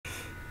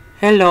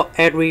Hello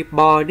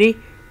everybody,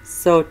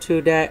 so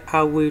today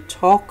I will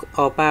talk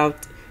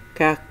about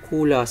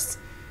calculus.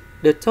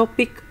 The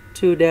topic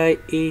today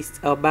is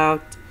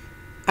about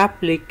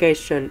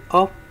application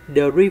of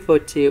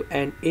derivative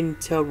and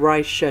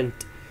integration.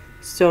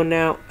 So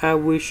now I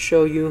will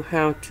show you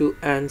how to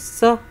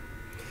answer.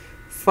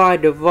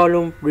 Find the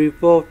volume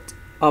revolved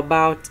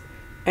about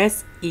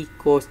s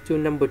equals to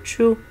number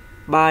 2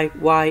 by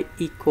y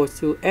equals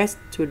to s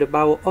to the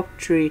power of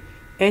 3,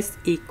 s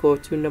equals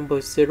to number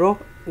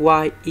 0,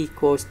 y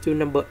equals to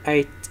number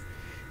 8.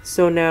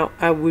 So now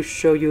I will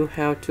show you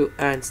how to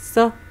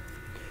answer.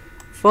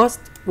 First,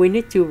 we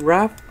need to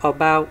wrap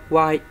about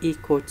y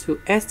equal to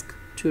s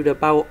to the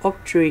power of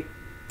 3.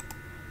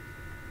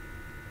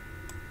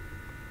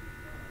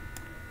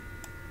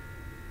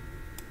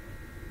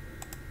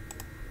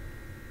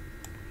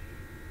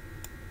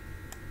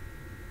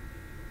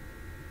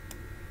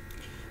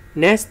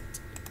 Next,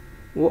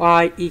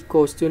 y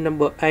equals to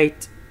number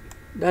 8.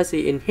 That's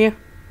it in here.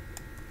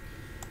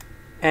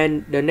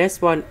 And the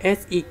next one,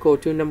 s equal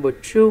to number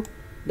 2.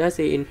 That's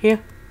it in here.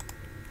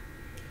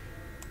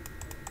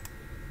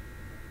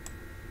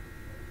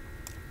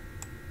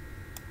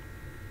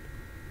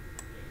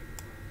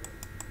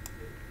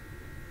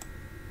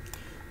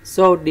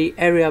 So the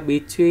area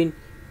between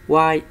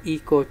y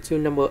equal to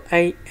number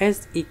 8,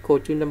 s equal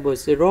to number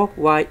 0,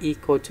 y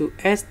equal to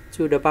s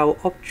to the power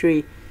of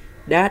 3,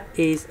 that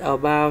is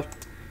about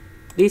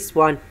this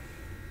one.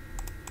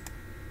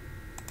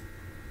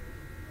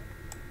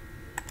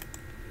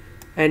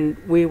 And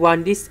we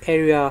want this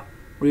area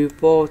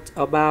revolved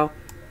about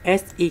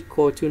s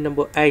equal to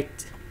number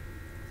 8.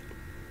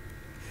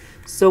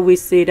 So we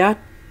see that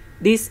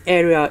this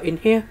area in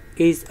here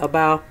is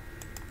about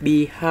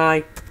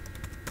behind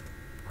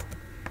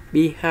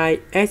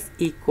s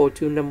equal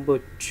to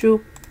number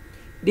 2.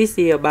 This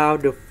is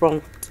about the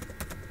front.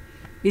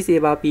 This is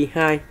about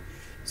behind.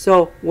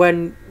 So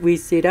when we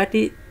see that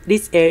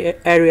this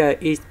area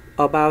is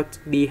about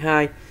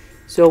behind,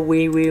 so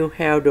we will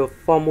have the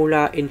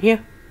formula in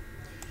here.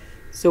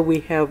 So we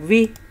have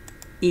v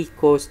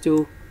equals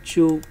to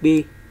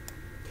 2b,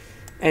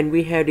 and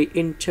we have the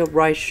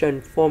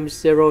integration from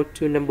 0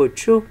 to number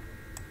 2.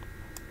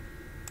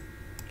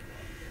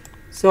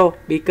 So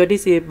because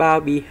this is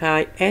about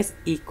behind s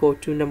equal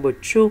to number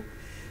 2,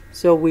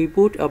 so we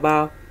put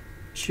about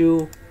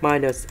 2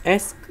 minus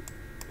s.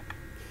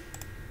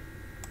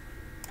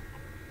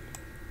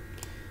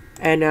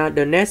 And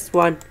the next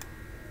one,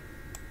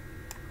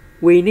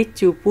 we need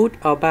to put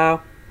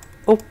about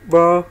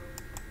upper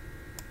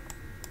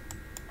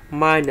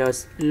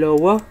minus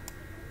lower.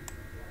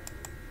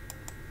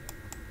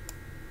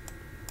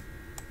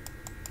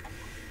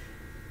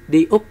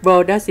 The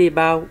upper, that's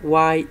about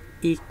y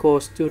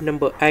equals to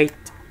number 8.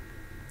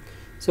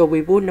 So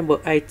we put number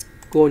 8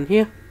 going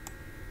here.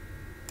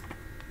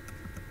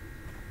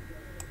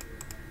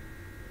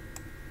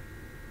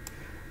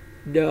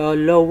 The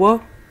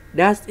lower,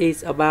 that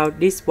is about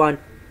this one.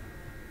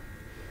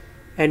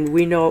 And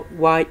we know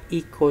y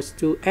equals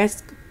to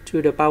s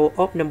to the power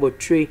of number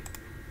 3.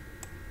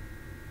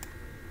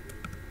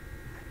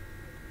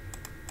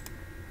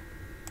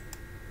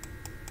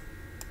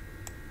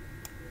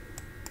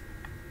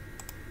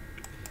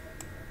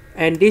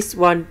 And this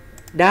one,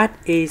 that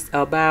is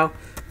about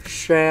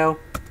shell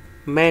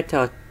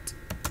method.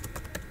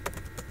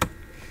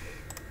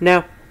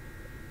 Now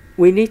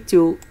we need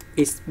to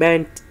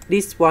expand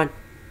this one.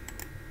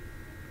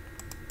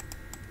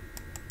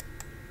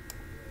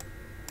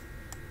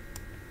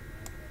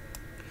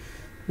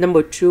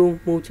 Number 2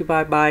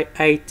 multiplied by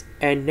 8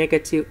 and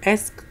negative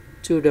s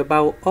to the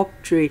power of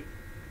 3.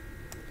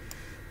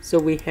 So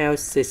we have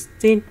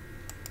 16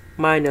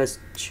 minus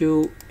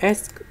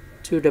 2s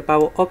to the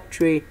power of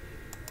 3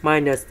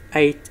 minus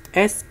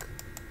 8s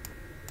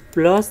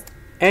plus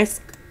s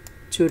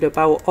to the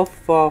power of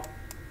 4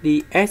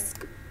 ds.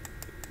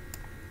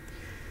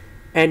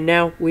 And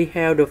now we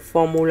have the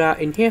formula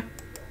in here.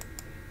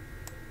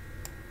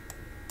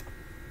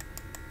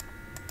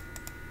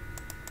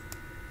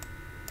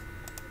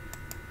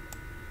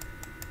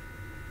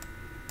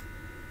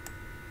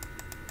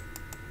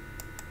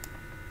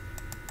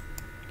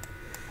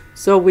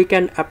 So we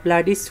can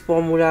apply this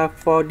formula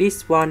for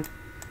this one,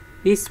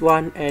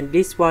 and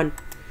this one.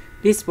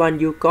 This one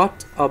you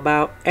got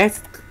about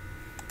s.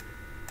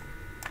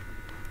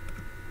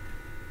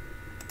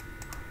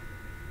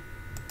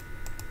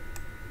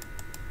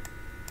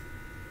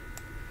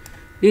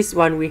 This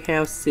one we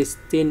have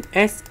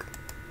 16s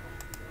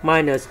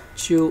minus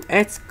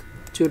 2s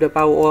to the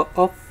power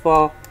of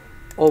 4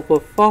 over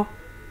 4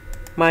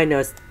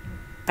 minus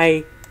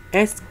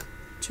 8s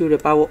to the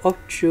power of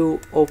 2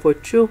 over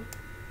 2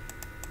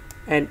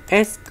 and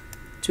s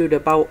to the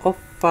power of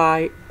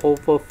 5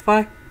 over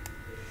 5.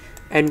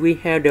 And we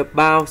have the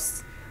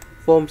bounds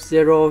from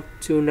 0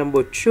 to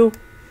number 2.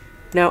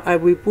 Now I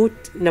will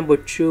put number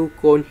 2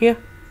 going here,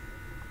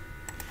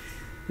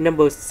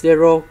 number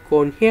 0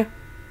 going here,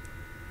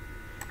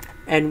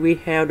 and we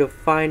have the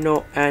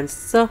final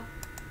answer.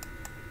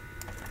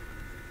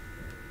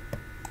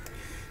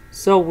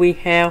 So we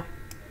have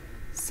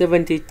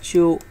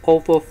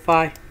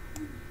 72/5.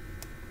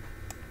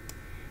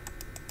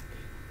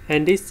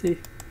 And this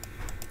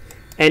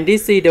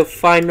is the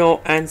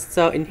final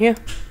answer in here.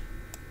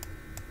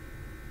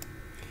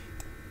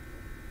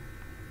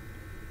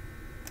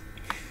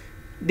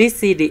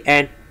 This is the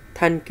end.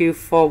 Thank you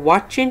for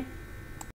watching.